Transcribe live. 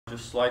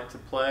Just like to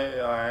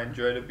play, I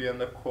enjoy to be on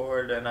the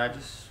court, and I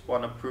just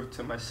want to prove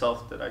to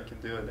myself that I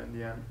can do it in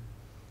the end.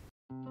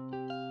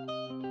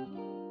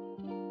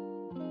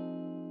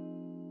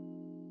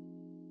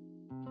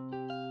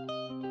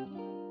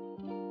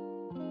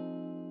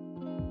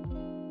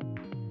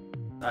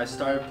 I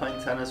started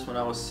playing tennis when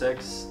I was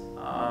 6.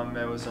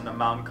 It was in a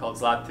mountain called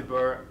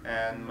Zlatibor,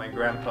 and my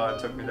grandpa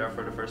took me there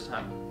for the first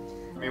time.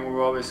 I mean, we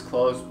were always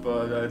close,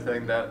 but I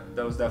think that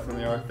was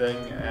definitely our thing,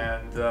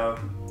 and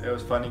it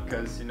was funny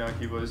because,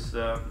 he was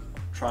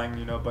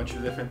trying, a bunch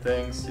of different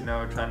things,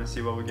 trying to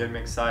see what would get me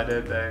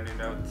excited, and,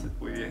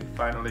 we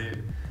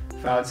finally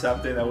found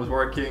something that was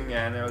working,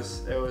 and it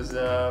was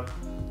a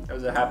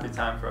happy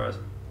time for us.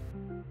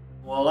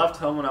 Well, I left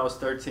home when I was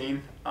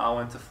 13. I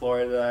went to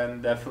Florida,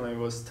 and definitely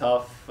was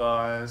tough,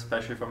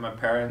 especially for my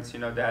parents. They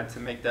had to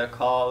make that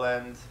call,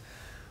 and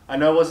I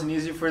know it wasn't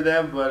easy for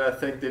them, but I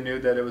think they knew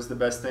that it was the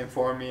best thing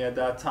for me at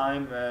that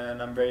time, and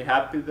I'm very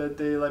happy that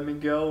they let me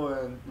go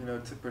and,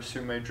 to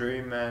pursue my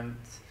dream. And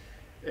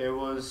it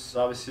was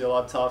obviously a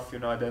lot tough.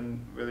 I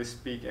didn't really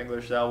speak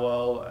English that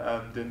well,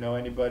 didn't know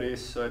anybody,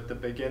 so at the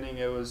beginning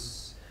it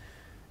was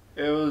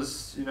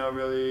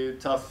really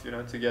tough,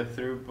 to get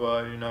through,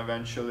 but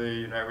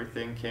eventually,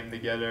 everything came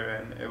together,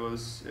 and it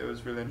was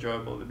really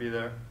enjoyable to be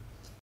there.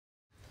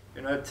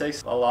 It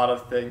takes a lot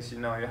of things.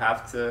 You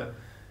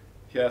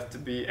have to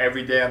be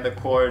every day on the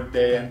court,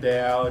 day in, day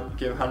out,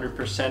 give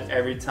 100%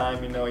 every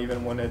time,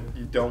 even when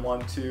you don't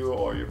want to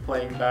or you're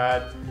playing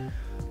bad.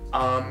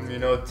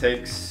 It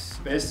takes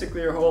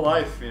basically your whole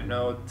life,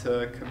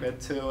 to commit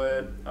to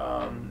it,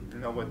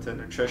 with the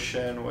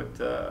nutrition, with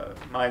the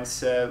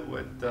mindset,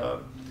 with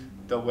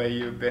the way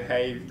you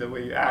behave, the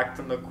way you act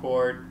on the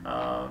court.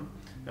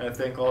 And I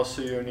think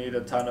also you need a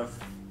ton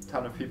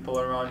of people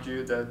around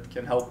you that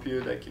can help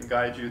you, that can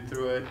guide you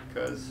through it,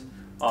 because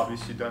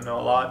obviously you don't know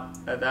a lot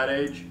at that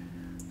age.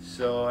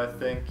 So I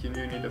think you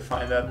need to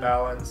find that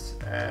balance,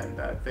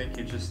 and I think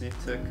you just need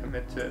to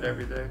commit to it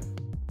every day.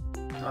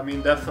 I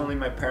mean, definitely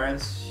my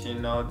parents,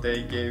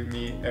 they gave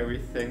me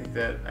everything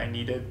that I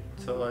needed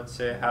to, let's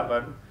say, have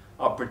an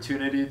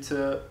opportunity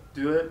to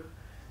do it.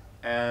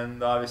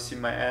 And obviously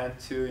my aunt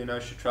too,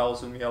 she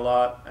travels with me a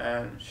lot,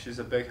 and she's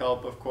a big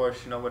help, of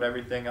course, with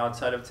everything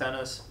outside of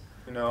tennis.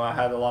 I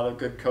had a lot of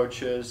good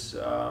coaches,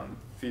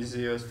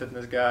 physios,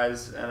 fitness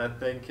guys, and I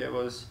think I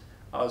was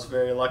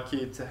very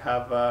lucky to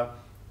have a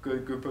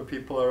good group of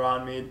people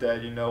around me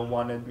that,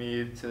 wanted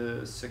me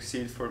to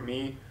succeed for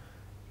me,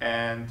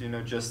 and,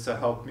 just to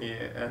help me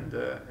end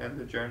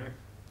the journey.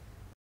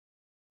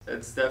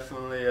 It's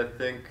definitely, I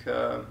think,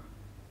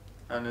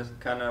 and it's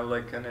kind of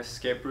like an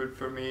escape route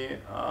for me.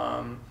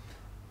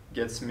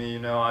 Gets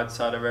me,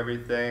 outside of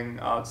everything,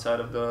 outside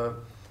of the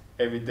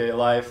everyday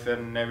life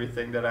and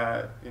everything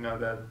that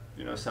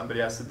somebody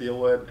has to deal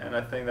with. And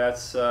I think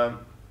that's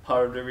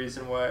part of the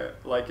reason why I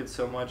like it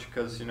so much,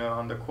 because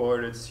on the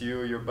court it's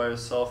you're by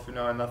yourself, and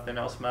nothing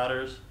else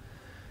matters.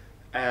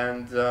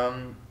 And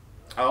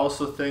I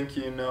also think,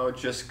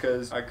 just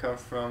because I come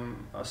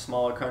from a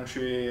smaller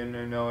country, and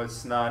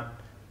it's not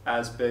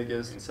as big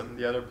as in some of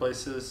the other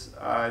places,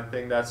 I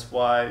think that's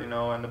why, in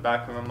the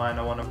back of my mind,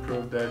 I want to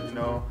prove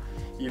that,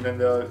 even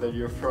though that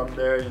you're from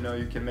there,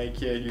 you can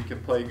make it, you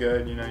can play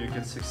good, you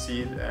can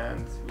succeed.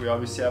 And we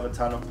obviously have a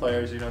ton of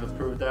players, to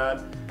prove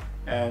that,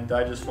 and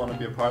I just want to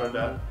be a part of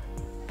that.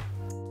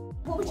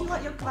 What would you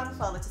like your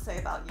grandfather to say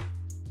about you?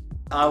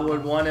 I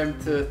would want him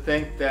to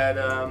think that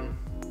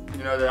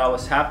that I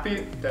was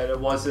happy, that it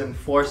wasn't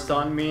forced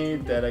on me,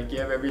 that I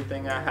gave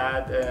everything I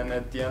had, and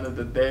at the end of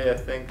the day,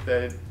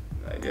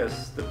 I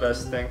guess the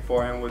best thing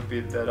for him would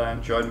be that I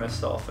enjoyed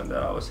myself, and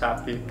that I was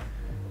happy,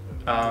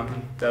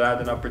 that I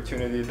had an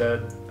opportunity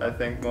that I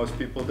think most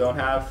people don't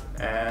have,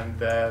 and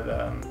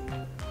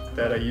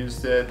that I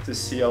used it to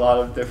see a lot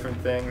of different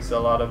things, a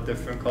lot of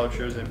different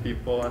cultures and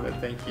people, and I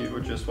think he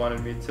just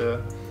wanted me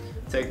to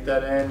take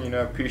that in,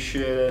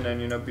 appreciate it,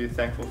 and be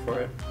thankful for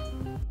it.